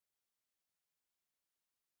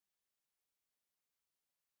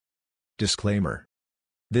Disclaimer.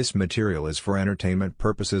 This material is for entertainment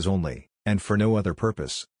purposes only, and for no other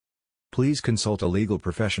purpose. Please consult a legal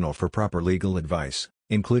professional for proper legal advice,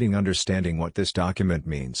 including understanding what this document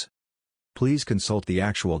means. Please consult the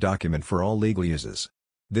actual document for all legal uses.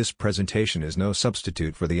 This presentation is no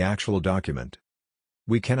substitute for the actual document.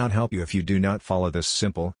 We cannot help you if you do not follow this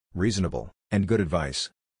simple, reasonable, and good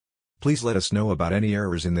advice. Please let us know about any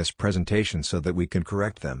errors in this presentation so that we can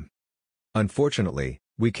correct them. Unfortunately,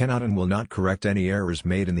 we cannot and will not correct any errors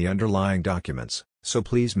made in the underlying documents, so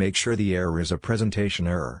please make sure the error is a presentation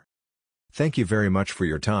error. Thank you very much for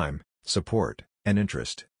your time, support, and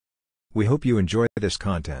interest. We hope you enjoy this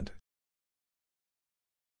content.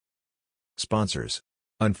 Sponsors.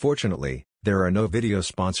 Unfortunately, there are no video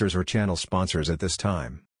sponsors or channel sponsors at this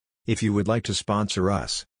time. If you would like to sponsor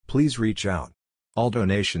us, please reach out. All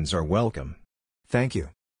donations are welcome. Thank you.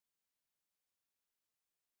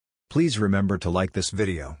 Please remember to like this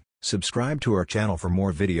video, subscribe to our channel for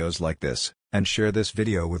more videos like this, and share this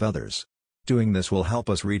video with others. Doing this will help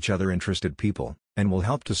us reach other interested people, and will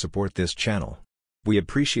help to support this channel. We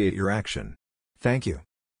appreciate your action. Thank you.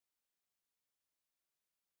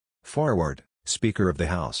 Foreword, Speaker of the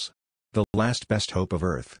House. The last best hope of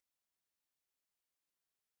Earth.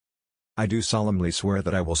 I do solemnly swear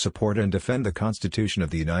that I will support and defend the Constitution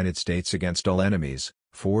of the United States against all enemies,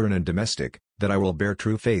 foreign and domestic, that I will bear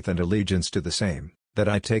true faith and allegiance to the same, that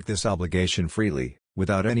I take this obligation freely,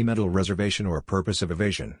 without any mental reservation or purpose of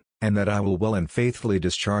evasion, and that I will well and faithfully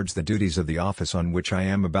discharge the duties of the office on which I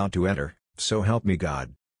am about to enter, so help me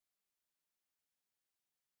God.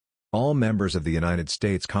 All members of the United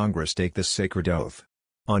States Congress take this sacred oath.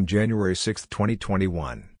 On January 6,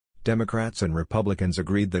 2021, Democrats and Republicans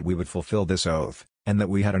agreed that we would fulfill this oath, and that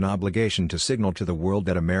we had an obligation to signal to the world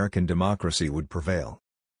that American democracy would prevail.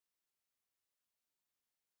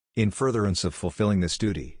 In furtherance of fulfilling this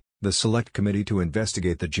duty, the Select Committee to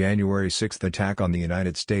investigate the January 6 attack on the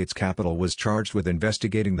United States Capitol was charged with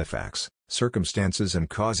investigating the facts, circumstances and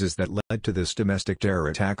causes that led to this domestic terror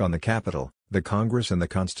attack on the Capitol, the Congress and the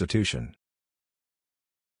Constitution.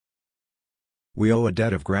 We owe a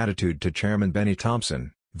debt of gratitude to Chairman Benny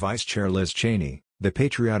Thompson, Vice Chair Liz Cheney, the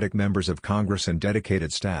patriotic members of Congress and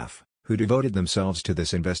dedicated staff, who devoted themselves to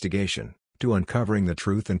this investigation, to uncovering the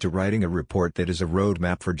truth and to writing a report that is a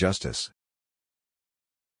roadmap for justice.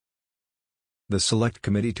 The Select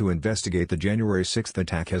Committee to investigate the January 6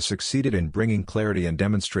 attack has succeeded in bringing clarity and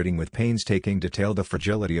demonstrating with painstaking detail the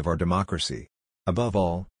fragility of our democracy. Above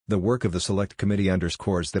all, the work of the Select Committee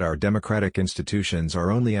underscores that our democratic institutions are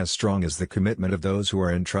only as strong as the commitment of those who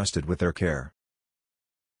are entrusted with their care.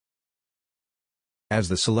 As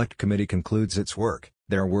the Select Committee concludes its work,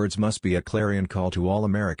 their words must be a clarion call to all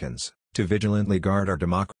Americans, to vigilantly guard our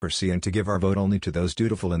democracy and to give our vote only to those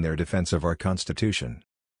dutiful in their defense of our Constitution.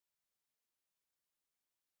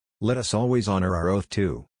 Let us always honor our oath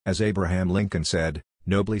to, as Abraham Lincoln said,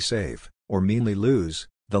 nobly save, or meanly lose,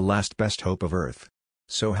 the last best hope of earth.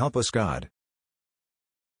 So help us God.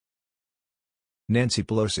 Nancy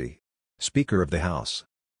Pelosi, Speaker of the House.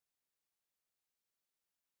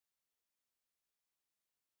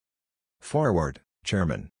 Foreword,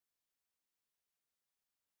 Chairman.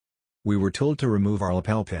 We were told to remove our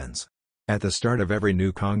lapel pins. At the start of every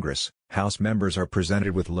new Congress, House members are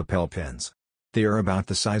presented with lapel pins. They are about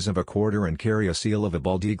the size of a quarter and carry a seal of a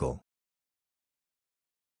bald eagle.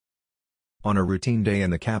 On a routine day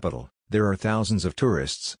in the Capitol, there are thousands of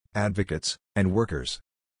tourists, advocates, and workers.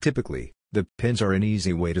 Typically, the pins are an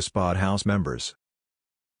easy way to spot House members.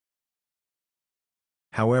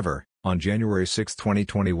 However, on January 6,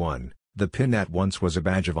 2021, the pin that once was a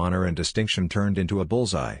badge of honor and distinction turned into a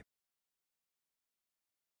bullseye.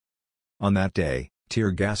 On that day,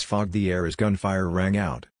 tear gas fogged the air as gunfire rang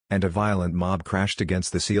out, and a violent mob crashed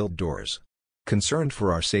against the sealed doors. Concerned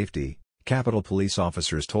for our safety, Capitol police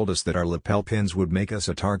officers told us that our lapel pins would make us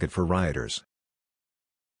a target for rioters.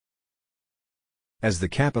 As the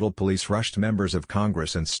Capitol Police rushed members of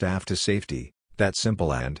Congress and staff to safety, that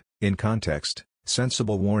simple and, in context,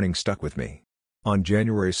 sensible warning stuck with me. On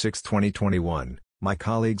January 6, 2021, my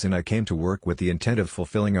colleagues and I came to work with the intent of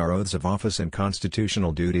fulfilling our oaths of office and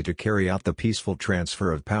constitutional duty to carry out the peaceful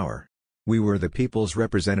transfer of power. We were the people's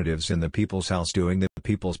representatives in the people's house doing the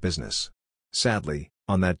people's business. Sadly,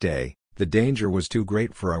 on that day, the danger was too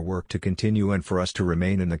great for our work to continue and for us to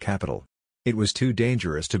remain in the Capitol. It was too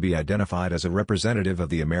dangerous to be identified as a representative of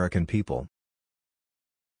the American people.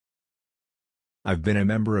 I've been a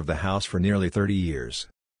member of the House for nearly 30 years.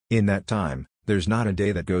 In that time, there's not a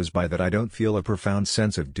day that goes by that I don't feel a profound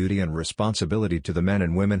sense of duty and responsibility to the men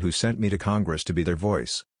and women who sent me to Congress to be their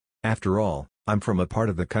voice. After all, I'm from a part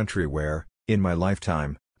of the country where, in my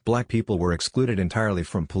lifetime, Black people were excluded entirely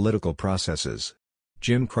from political processes.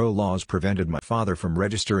 Jim Crow laws prevented my father from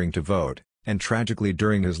registering to vote, and tragically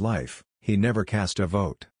during his life, he never cast a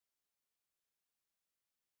vote.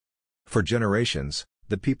 For generations,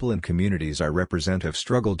 the people and communities I represent have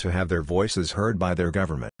struggled to have their voices heard by their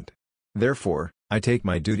government. Therefore, I take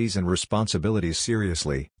my duties and responsibilities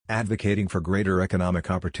seriously, advocating for greater economic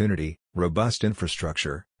opportunity, robust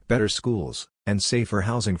infrastructure, better schools, and safer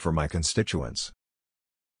housing for my constituents.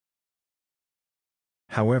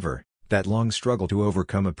 However, that long struggle to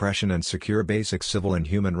overcome oppression and secure basic civil and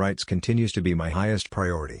human rights continues to be my highest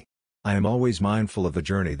priority. I am always mindful of the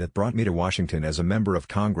journey that brought me to Washington as a member of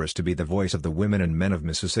Congress to be the voice of the women and men of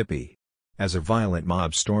Mississippi. As a violent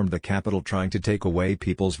mob stormed the Capitol trying to take away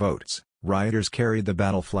people's votes, rioters carried the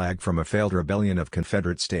battle flag from a failed rebellion of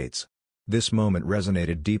Confederate states. This moment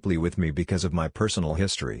resonated deeply with me because of my personal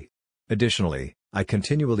history. Additionally, I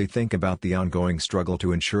continually think about the ongoing struggle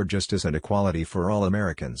to ensure justice and equality for all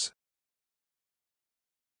Americans.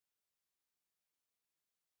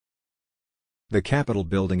 The Capitol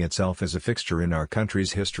building itself is a fixture in our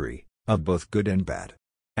country's history, of both good and bad.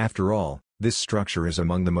 After all, this structure is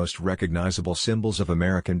among the most recognizable symbols of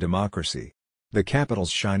American democracy. The Capitol's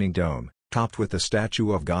shining dome, topped with the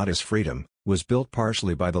statue of Goddess Freedom, was built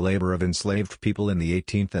partially by the labor of enslaved people in the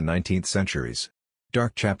 18th and 19th centuries.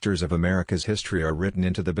 Dark chapters of America's history are written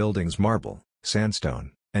into the building's marble,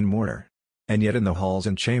 sandstone, and mortar. And yet in the halls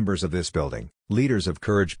and chambers of this building, leaders of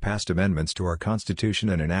courage passed amendments to our Constitution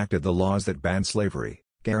and enacted the laws that banned slavery,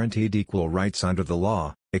 guaranteed equal rights under the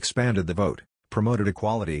law, expanded the vote, promoted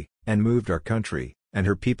equality, and moved our country, and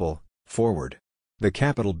her people, forward. The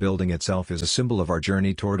Capitol building itself is a symbol of our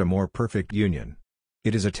journey toward a more perfect union.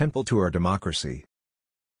 It is a temple to our democracy.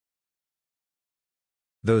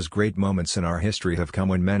 Those great moments in our history have come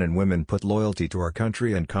when men and women put loyalty to our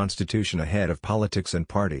country and Constitution ahead of politics and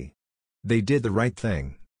party. They did the right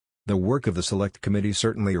thing. The work of the Select Committee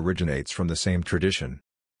certainly originates from the same tradition.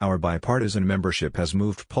 Our bipartisan membership has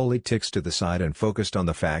moved politics to the side and focused on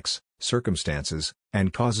the facts, circumstances,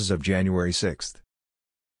 and causes of January 6th.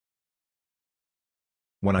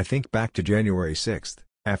 When I think back to January 6th,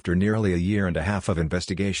 after nearly a year and a half of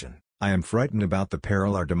investigation, I am frightened about the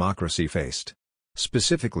peril our democracy faced.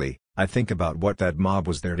 Specifically, I think about what that mob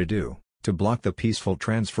was there to do. To block the peaceful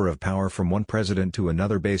transfer of power from one president to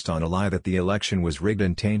another based on a lie that the election was rigged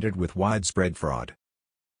and tainted with widespread fraud.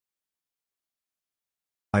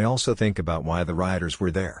 I also think about why the rioters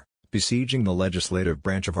were there, besieging the legislative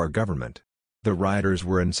branch of our government. The rioters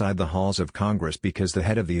were inside the halls of Congress because the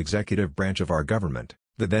head of the executive branch of our government,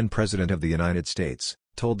 the then President of the United States,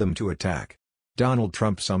 told them to attack. Donald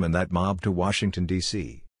Trump summoned that mob to Washington,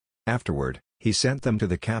 D.C. Afterward, he sent them to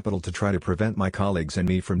the Capitol to try to prevent my colleagues and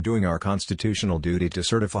me from doing our constitutional duty to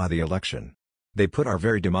certify the election. They put our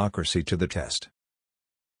very democracy to the test.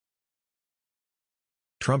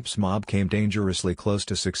 Trump's mob came dangerously close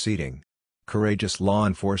to succeeding. Courageous law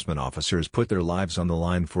enforcement officers put their lives on the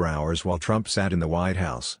line for hours while Trump sat in the White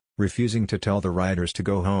House, refusing to tell the rioters to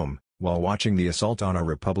go home, while watching the assault on our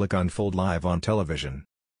republic unfold live on television.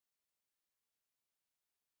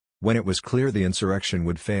 When it was clear the insurrection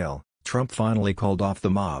would fail, Trump finally called off the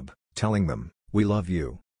mob, telling them, "We love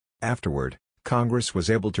you." Afterward, Congress was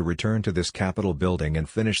able to return to this Capitol building and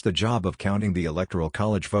finish the job of counting the Electoral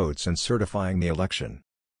College votes and certifying the election.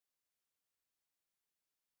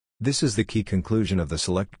 This is the key conclusion of the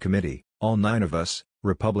Select Committee, all 9 of us,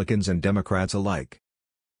 Republicans and Democrats alike.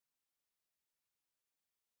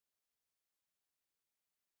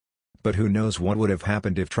 But who knows what would have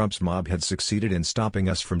happened if Trump's mob had succeeded in stopping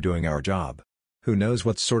us from doing our job? Who knows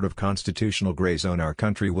what sort of constitutional gray zone our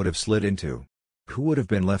country would have slid into? Who would have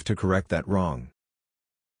been left to correct that wrong?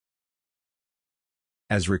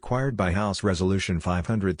 As required by House Resolution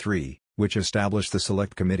 503, which established the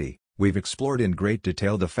Select Committee, we've explored in great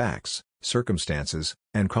detail the facts, circumstances,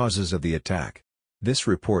 and causes of the attack. This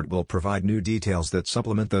report will provide new details that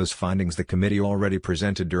supplement those findings the committee already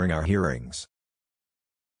presented during our hearings.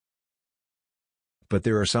 But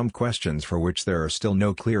there are some questions for which there are still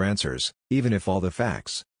no clear answers, even if all the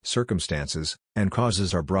facts, circumstances, and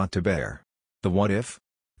causes are brought to bear. The what-if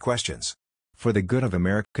questions. For the good of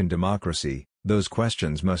American democracy, those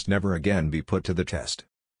questions must never again be put to the test.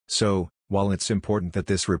 So, while it's important that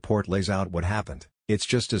this report lays out what happened, it's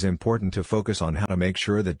just as important to focus on how to make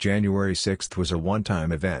sure that January 6th was a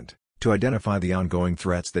one-time event, to identify the ongoing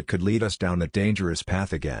threats that could lead us down that dangerous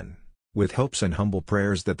path again, with hopes and humble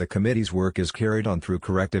prayers that the committee's work is carried on through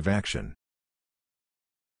corrective action.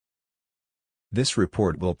 This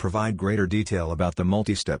report will provide greater detail about the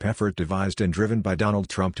multi-step effort devised and driven by Donald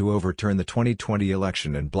Trump to overturn the 2020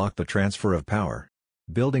 election and block the transfer of power.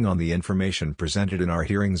 Building on the information presented in our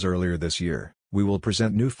hearings earlier this year, we will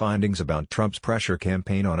present new findings about Trump's pressure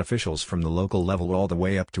campaign on officials from the local level all the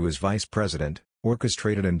way up to his vice president,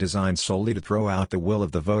 orchestrated and designed solely to throw out the will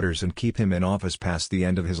of the voters and keep him in office past the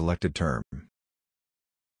end of his elected term.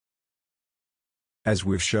 As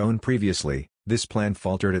we've shown previously, this plan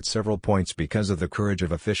faltered at several points because of the courage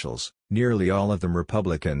of officials, nearly all of them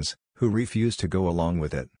Republicans, who refused to go along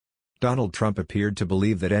with it. Donald Trump appeared to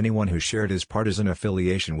believe that anyone who shared his partisan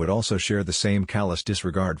affiliation would also share the same callous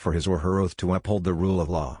disregard for his or her oath to uphold the rule of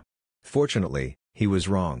law. Fortunately, he was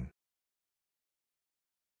wrong.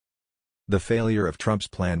 The failure of Trump's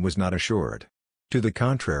plan was not assured. To the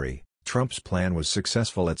contrary, Trump's plan was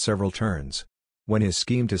successful at several turns. When his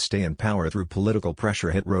scheme to stay in power through political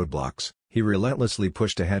pressure hit roadblocks, he relentlessly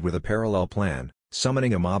pushed ahead with a parallel plan,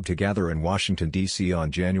 summoning a mob to gather in Washington, D.C. on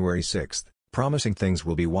January 6, promising things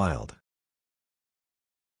will be wild.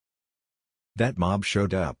 That mob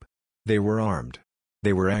showed up. They were armed.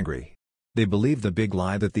 They were angry. They believed the big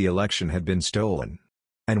lie that the election had been stolen.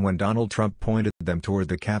 And when Donald Trump pointed them toward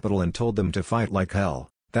the Capitol and told them to fight like hell,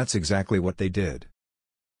 that's exactly what they did.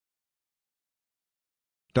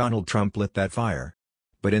 Donald Trump lit that fire.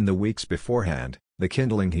 But in the weeks beforehand, the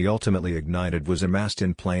kindling he ultimately ignited was amassed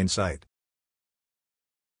in plain sight.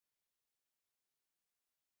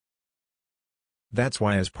 That's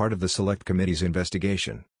why, as part of the Select Committee's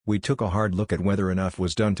investigation, we took a hard look at whether enough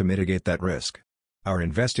was done to mitigate that risk. Our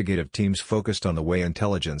investigative teams focused on the way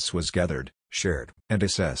intelligence was gathered, shared, and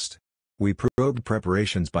assessed. We probed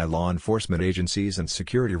preparations by law enforcement agencies and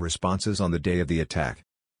security responses on the day of the attack.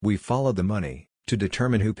 We followed the money, to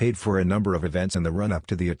determine who paid for a number of events in the run-up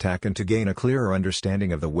to the attack and to gain a clearer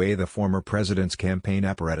understanding of the way the former president's campaign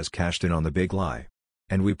apparatus cashed in on the big lie.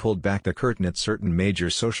 And we pulled back the curtain at certain major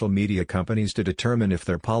social media companies to determine if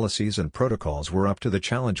their policies and protocols were up to the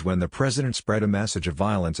challenge when the president spread a message of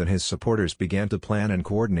violence and his supporters began to plan and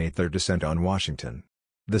coordinate their descent on Washington.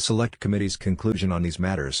 The Select Committee's conclusion on these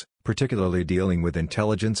matters, particularly dealing with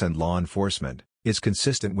intelligence and law enforcement, is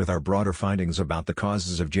consistent with our broader findings about the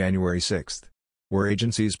causes of January 6. Were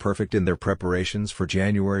agencies perfect in their preparations for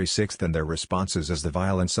January 6 and their responses as the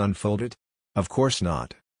violence unfolded? Of course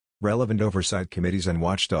not. Relevant oversight committees and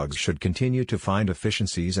watchdogs should continue to find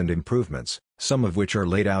efficiencies and improvements, some of which are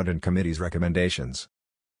laid out in committee's recommendations.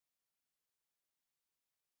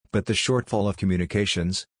 But the shortfall of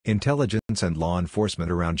communications, intelligence and law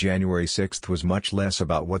enforcement around January 6 was much less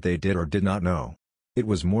about what they did or did not know. It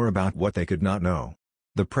was more about what they could not know.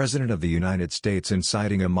 The President of the United States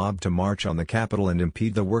inciting a mob to march on the Capitol and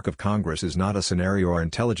impede the work of Congress is not a scenario our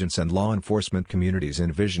intelligence and law enforcement communities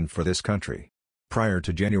envisioned for this country. Prior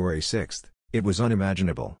to January 6, it was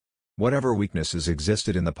unimaginable. Whatever weaknesses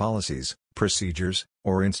existed in the policies, procedures,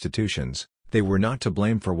 or institutions, they were not to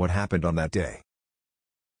blame for what happened on that day.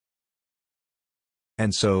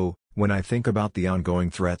 And so, when I think about the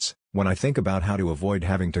ongoing threats, when I think about how to avoid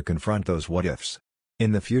having to confront those what-ifs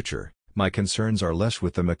in the future, my concerns are less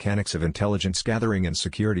with the mechanics of intelligence gathering and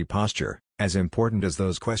security posture, as important as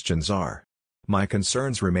those questions are. My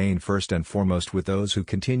concerns remain first and foremost with those who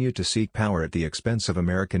continue to seek power at the expense of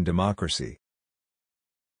American democracy.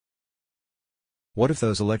 What if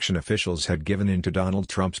those election officials had given in to Donald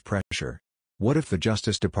Trump's pressure? What if the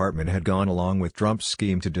Justice Department had gone along with Trump's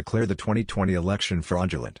scheme to declare the 2020 election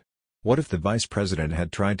fraudulent? What if the vice president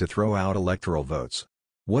had tried to throw out electoral votes?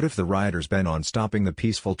 What if the rioters bent on stopping the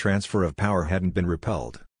peaceful transfer of power hadn't been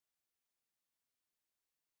repelled?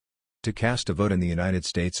 To cast a vote in the United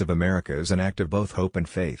States of America is an act of both hope and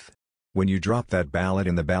faith. When you drop that ballot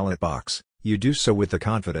in the ballot box, you do so with the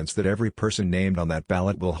confidence that every person named on that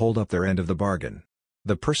ballot will hold up their end of the bargain.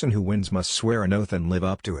 The person who wins must swear an oath and live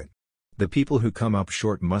up to it. The people who come up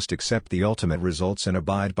short must accept the ultimate results and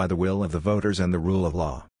abide by the will of the voters and the rule of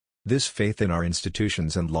law. This faith in our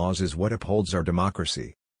institutions and laws is what upholds our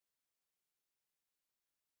democracy.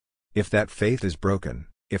 If that faith is broken,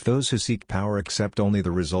 if those who seek power accept only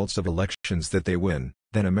the results of elections that they win,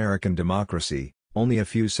 then American democracy, only a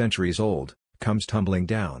few centuries old, comes tumbling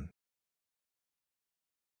down.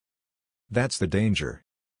 That's the danger.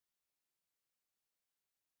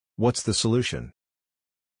 What's the solution?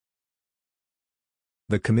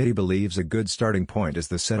 The committee believes a good starting point is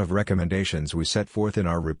the set of recommendations we set forth in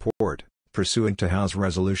our report, pursuant to House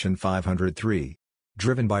Resolution 503.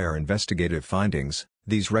 Driven by our investigative findings,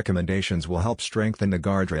 these recommendations will help strengthen the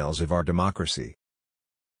guardrails of our democracy.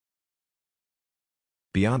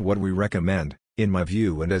 Beyond what we recommend, in my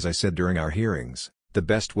view and as I said during our hearings, the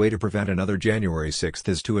best way to prevent another January 6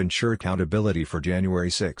 is to ensure accountability for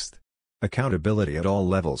January 6. Accountability at all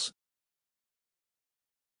levels.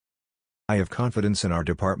 I have confidence in our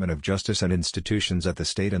Department of Justice and institutions at the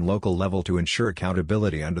state and local level to ensure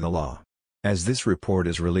accountability under the law. As this report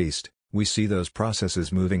is released, we see those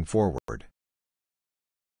processes moving forward.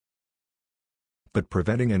 But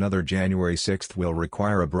preventing another January 6th will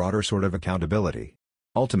require a broader sort of accountability.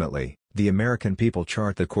 Ultimately, the American people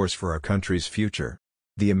chart the course for our country's future.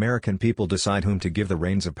 The American people decide whom to give the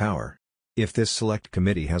reins of power. If this select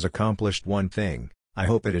committee has accomplished one thing, I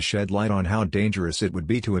hope it has shed light on how dangerous it would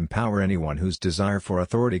be to empower anyone whose desire for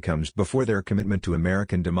authority comes before their commitment to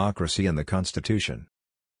American democracy and the Constitution.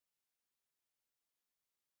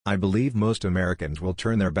 I believe most Americans will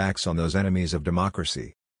turn their backs on those enemies of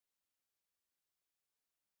democracy.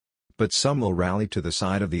 But some will rally to the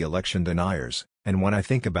side of the election deniers, and when I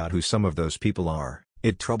think about who some of those people are,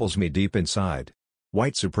 it troubles me deep inside.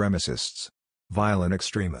 White supremacists. Violent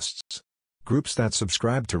extremists. Groups that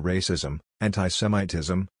subscribe to racism,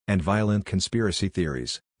 anti-Semitism, and violent conspiracy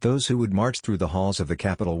theories, those who would march through the halls of the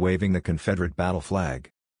Capitol waving the Confederate battle flag.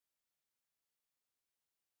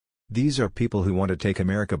 These are people who want to take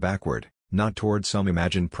America backward, not toward some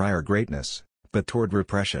imagined prior greatness, but toward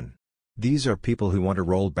repression. These are people who want to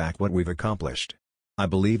roll back what we've accomplished. I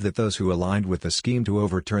believe that those who aligned with the scheme to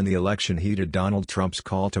overturn the election heeded Donald Trump's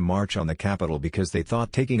call to march on the Capitol because they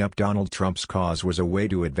thought taking up Donald Trump's cause was a way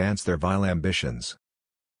to advance their vile ambitions.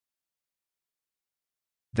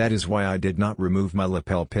 That is why I did not remove my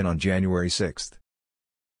lapel pin on January 6th.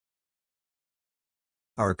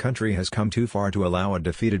 Our country has come too far to allow a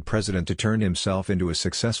defeated president to turn himself into a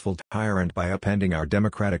successful tyrant by upending our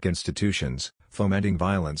democratic institutions, fomenting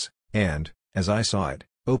violence, and, as I saw it,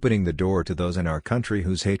 opening the door to those in our country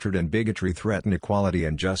whose hatred and bigotry threaten equality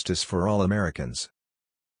and justice for all Americans.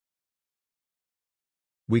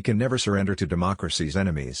 We can never surrender to democracy's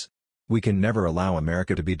enemies. We can never allow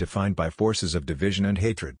America to be defined by forces of division and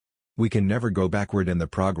hatred. We can never go backward in the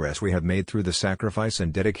progress we have made through the sacrifice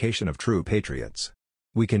and dedication of true patriots.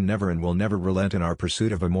 We can never and will never relent in our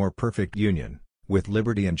pursuit of a more perfect union, with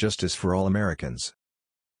liberty and justice for all Americans.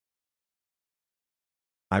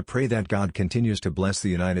 I pray that God continues to bless the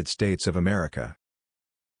United States of America.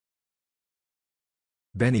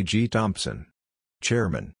 Benny G. Thompson,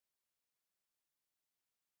 Chairman.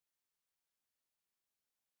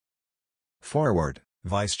 Foreword,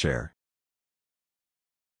 Vice Chair.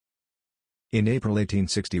 In April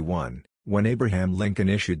 1861, when Abraham Lincoln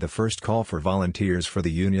issued the first call for volunteers for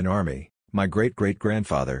the Union Army, my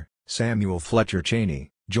great-great-grandfather, Samuel Fletcher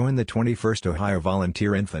Cheney, joined the 21st Ohio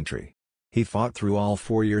Volunteer Infantry. He fought through all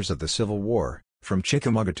 4 years of the Civil War, from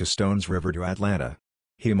Chickamauga to Stones River to Atlanta.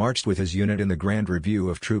 He marched with his unit in the Grand Review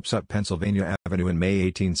of Troops up Pennsylvania Avenue in May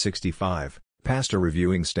 1865, past a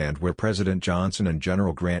reviewing stand where President Johnson and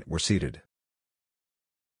General Grant were seated.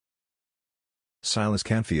 Silas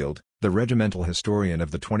Canfield, the regimental historian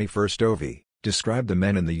of the 21st OV, described the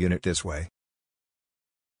men in the unit this way.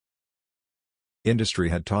 Industry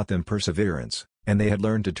had taught them perseverance, and they had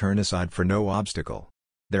learned to turn aside for no obstacle.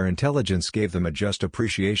 Their intelligence gave them a just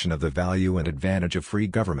appreciation of the value and advantage of free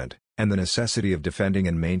government, and the necessity of defending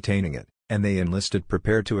and maintaining it, and they enlisted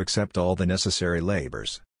prepared to accept all the necessary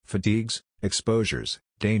labors, fatigues, exposures,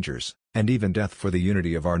 dangers, and even death for the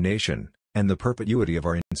unity of our nation, and the perpetuity of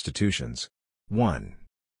our institutions. 1.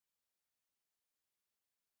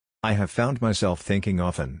 I have found myself thinking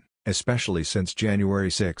often, especially since January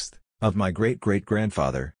 6th, of my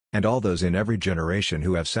great-great-grandfather, and all those in every generation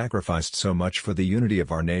who have sacrificed so much for the unity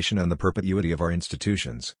of our nation and the perpetuity of our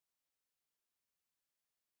institutions.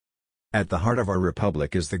 At the heart of our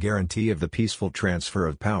republic is the guarantee of the peaceful transfer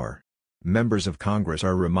of power. Members of Congress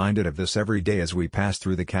are reminded of this every day as we pass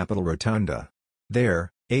through the Capitol Rotunda.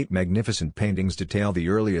 There, 8 magnificent paintings detail the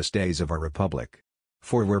earliest days of our republic.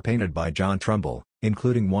 4 were painted by John Trumbull,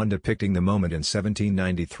 including one depicting the moment in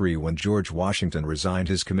 1793 when George Washington resigned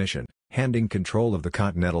his commission, handing control of the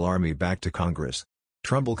Continental Army back to Congress.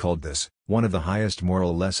 Trumbull called this one of the highest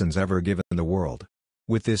moral lessons ever given the world.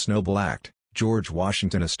 With this noble act, George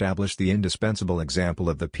Washington established the indispensable example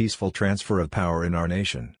of the peaceful transfer of power in our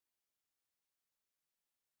nation.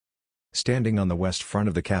 Standing on the west front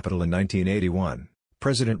of the Capitol in 1981,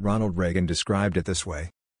 President Ronald Reagan described it this way.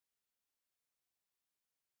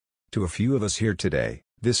 To a few of us here today,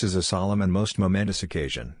 this is a solemn and most momentous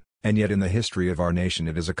occasion, and yet in the history of our nation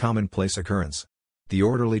it is a commonplace occurrence. The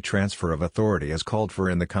orderly transfer of authority as called for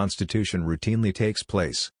in the Constitution routinely takes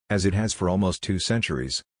place, as it has for almost 2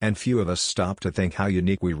 centuries, and few of us stop to think how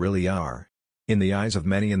unique we really are. In the eyes of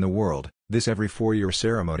many in the world, this every 4-year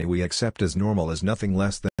ceremony we accept as normal is nothing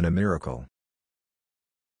less than a miracle.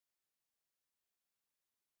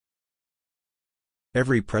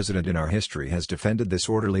 Every president in our history has defended this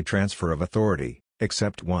orderly transfer of authority,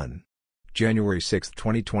 except one. January 6,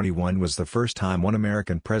 2021 was the first time one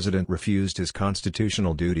American president refused his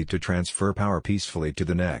constitutional duty to transfer power peacefully to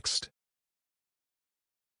the next.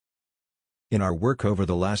 In our work over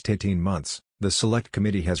the last 18 months, the Select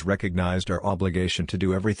Committee has recognized our obligation to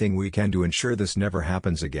do everything we can to ensure this never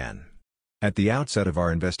happens again. At the outset of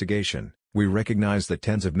our investigation, we recognized that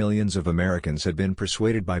tens of millions of Americans had been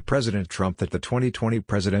persuaded by President Trump that the 2020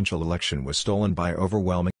 presidential election was stolen by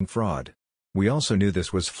overwhelming fraud. We also knew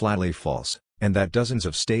this was flatly false, and that dozens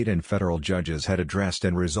of state and federal judges had addressed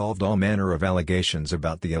and resolved all manner of allegations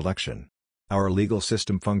about the election. Our legal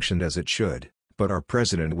system functioned as it should, but our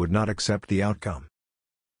president would not accept the outcome.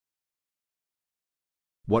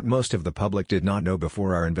 What most of the public did not know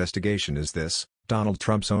before our investigation is this: Donald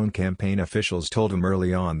Trump's own campaign officials told him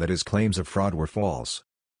early on that his claims of fraud were false.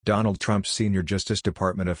 Donald Trump's senior Justice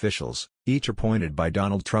Department officials, each appointed by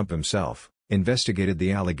Donald Trump himself, investigated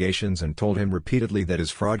the allegations and told him repeatedly that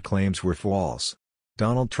his fraud claims were false.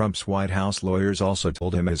 Donald Trump's White House lawyers also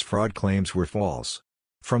told him his fraud claims were false.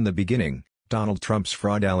 From the beginning, Donald Trump's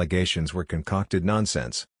fraud allegations were concocted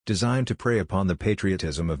nonsense, designed to prey upon the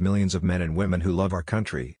patriotism of millions of men and women who love our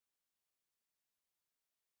country.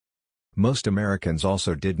 Most Americans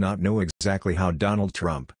also did not know exactly how Donald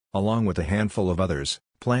Trump, along with a handful of others,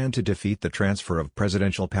 planned to defeat the transfer of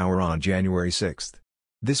presidential power on January 6.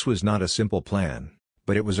 This was not a simple plan,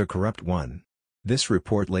 but it was a corrupt one. This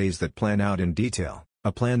report lays that plan out in detail,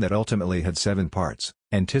 a plan that ultimately had 7 parts,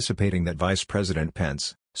 anticipating that Vice President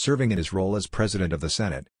Pence, serving in his role as President of the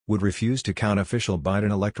Senate, would refuse to count official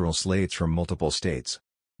Biden electoral slates from multiple states.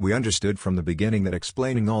 We understood from the beginning that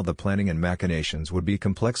explaining all the planning and machinations would be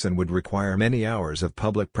complex and would require many hours of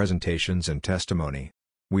public presentations and testimony.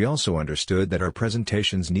 We also understood that our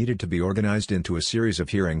presentations needed to be organized into a series of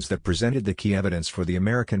hearings that presented the key evidence for the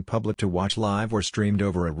American public to watch live or streamed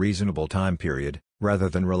over a reasonable time period, rather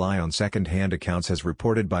than rely on second-hand accounts as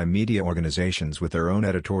reported by media organizations with their own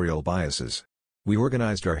editorial biases. We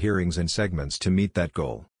organized our hearings in segments to meet that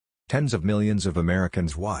goal. Tens of millions of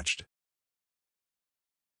Americans watched.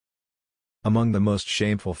 Among the most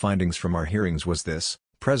shameful findings from our hearings was this: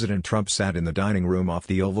 President Trump sat in the dining room off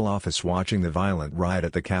the Oval Office watching the violent riot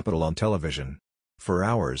at the Capitol on television. For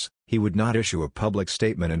hours, he would not issue a public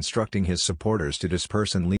statement instructing his supporters to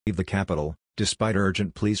disperse and leave the Capitol, despite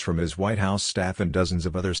urgent pleas from his White House staff and dozens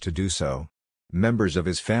of others to do so. Members of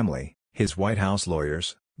his family, his White House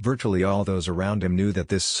lawyers, virtually all those around him knew that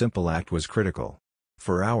this simple act was critical.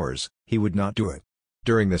 For hours, he would not do it.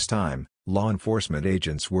 During this time, law enforcement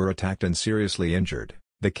agents were attacked and seriously injured,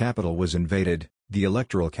 the Capitol was invaded, the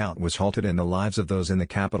electoral count was halted and the lives of those in the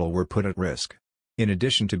Capitol were put at risk. In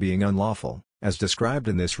addition to being unlawful, as described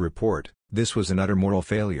in this report, this was an utter moral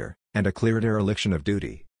failure, and a clear dereliction of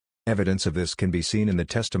duty. Evidence of this can be seen in the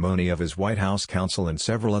testimony of his White House counsel and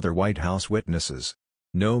several other White House witnesses.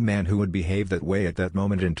 No man who would behave that way at that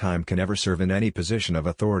moment in time can ever serve in any position of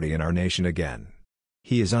authority in our nation again.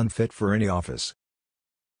 He is unfit for any office.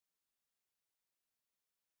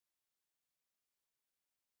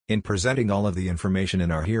 In presenting all of the information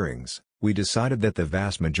in our hearings, we decided that the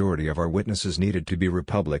vast majority of our witnesses needed to be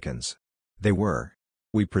Republicans. They were.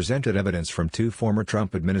 We presented evidence from 2 former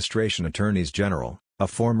Trump administration attorneys general, a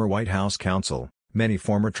former White House counsel, many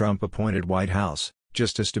former Trump-appointed White House,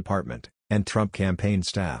 Justice Department, and Trump campaign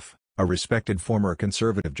staff, a respected former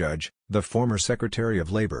conservative judge, the former Secretary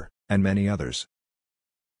of Labor, and many others.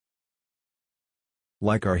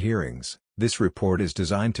 Like our hearings, this report is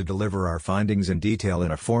designed to deliver our findings in detail in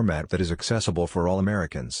a format that is accessible for all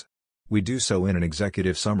Americans. We do so in an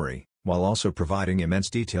executive summary, while also providing immense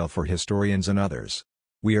detail for historians and others.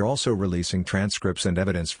 We are also releasing transcripts and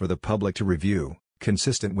evidence for the public to review,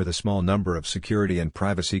 consistent with a small number of security and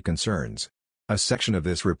privacy concerns. A section of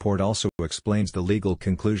this report also explains the legal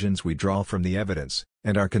conclusions we draw from the evidence,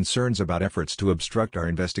 and our concerns about efforts to obstruct our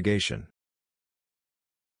investigation.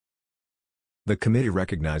 The committee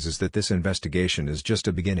recognizes that this investigation is just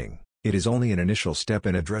a beginning. It is only an initial step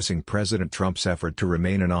in addressing President Trump's effort to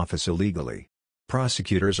remain in office illegally.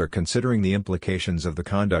 Prosecutors are considering the implications of the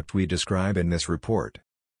conduct we describe in this report.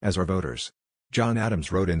 As are voters. John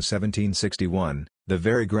Adams wrote in 1761, "The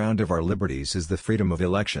very ground of our liberties is the freedom of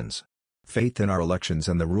elections. Faith in our elections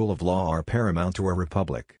and the rule of law are paramount to our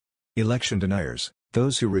republic. Election deniers,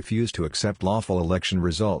 those who refuse to accept lawful election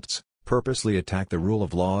results, purposely attack the rule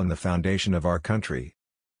of law and the foundation of our country."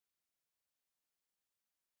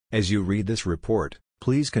 As you read this report,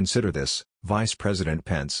 please consider this: Vice President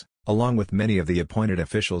Pence, along with many of the appointed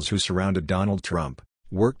officials who surrounded Donald Trump,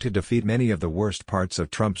 worked to defeat many of the worst parts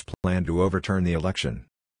of Trump's plan to overturn the election.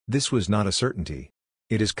 This was not a certainty.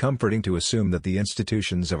 It is comforting to assume that the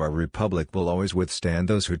institutions of our republic will always withstand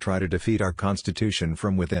those who try to defeat our Constitution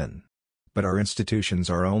from within. But our institutions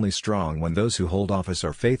are only strong when those who hold office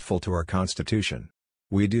are faithful to our Constitution.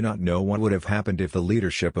 We do not know what would have happened if the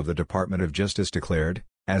leadership of the Department of Justice declared,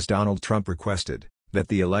 as Donald Trump requested, that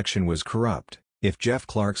the election was corrupt, if Jeff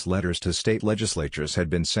Clark's letters to state legislatures had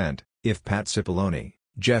been sent, if Pat Cipollone,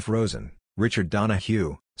 Jeff Rosen, Richard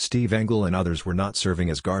Donahue, Steve Engel and others were not serving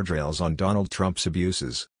as guardrails on Donald Trump's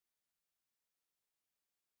abuses.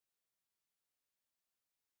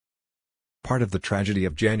 Part of the tragedy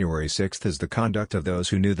of January 6 is the conduct of those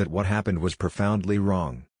who knew that what happened was profoundly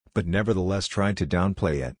wrong, but nevertheless tried to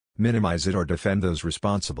downplay it, minimize it or defend those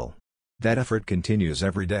responsible. That effort continues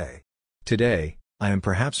every day. Today, I am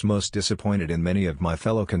perhaps most disappointed in many of my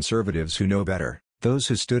fellow conservatives who know better, those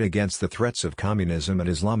who stood against the threats of communism and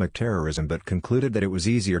Islamic terrorism but concluded that it was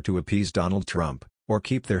easier to appease Donald Trump, or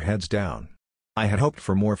keep their heads down. I had hoped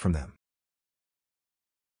for more from them.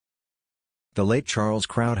 The late Charles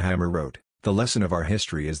Krauthammer wrote, "The lesson of our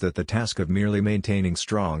history is that the task of merely maintaining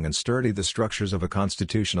strong and sturdy the structures of a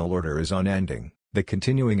constitutional order is unending, the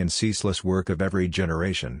continuing and ceaseless work of every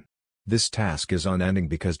generation. This task is unending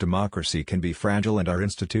because democracy can be fragile and our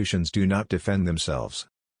institutions do not defend themselves.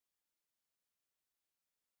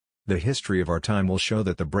 The history of our time will show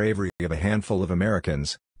that the bravery of a handful of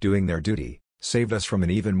Americans, doing their duty, saved us from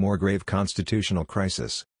an even more grave constitutional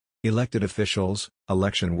crisis. Elected officials,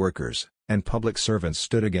 election workers, and public servants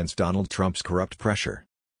stood against Donald Trump's corrupt pressure.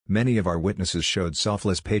 Many of our witnesses showed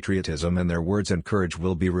selfless patriotism and their words and courage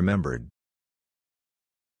will be remembered.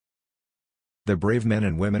 The brave men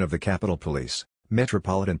and women of the Capitol Police,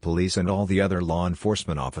 Metropolitan Police and all the other law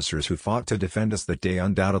enforcement officers who fought to defend us that day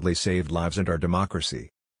undoubtedly saved lives and our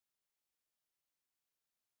democracy.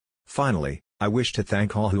 Finally, I wish to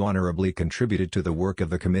thank all who honorably contributed to the work of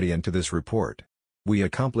the committee and to this report. We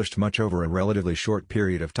accomplished much over a relatively short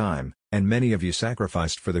period of time, and many of you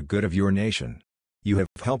sacrificed for the good of your nation. You have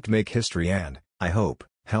helped make history and, I hope,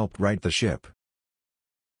 help right the ship."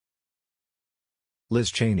 Liz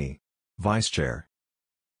Cheney, Vice Chair.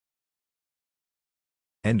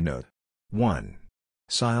 ENDNOTE. 1.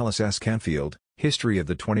 Silas S. Canfield, History of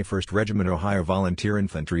the 21st Regiment Ohio Volunteer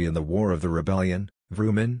Infantry in the War of the Rebellion,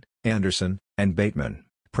 Vrooman, Anderson, and Bateman,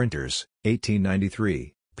 Printers,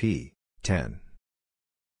 1893, p. 10.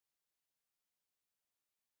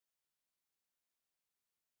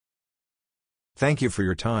 Thank you for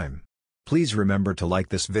your time. Please remember to like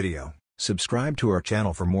this video, subscribe to our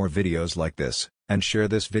channel for more videos like this, and share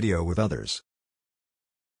this video with others.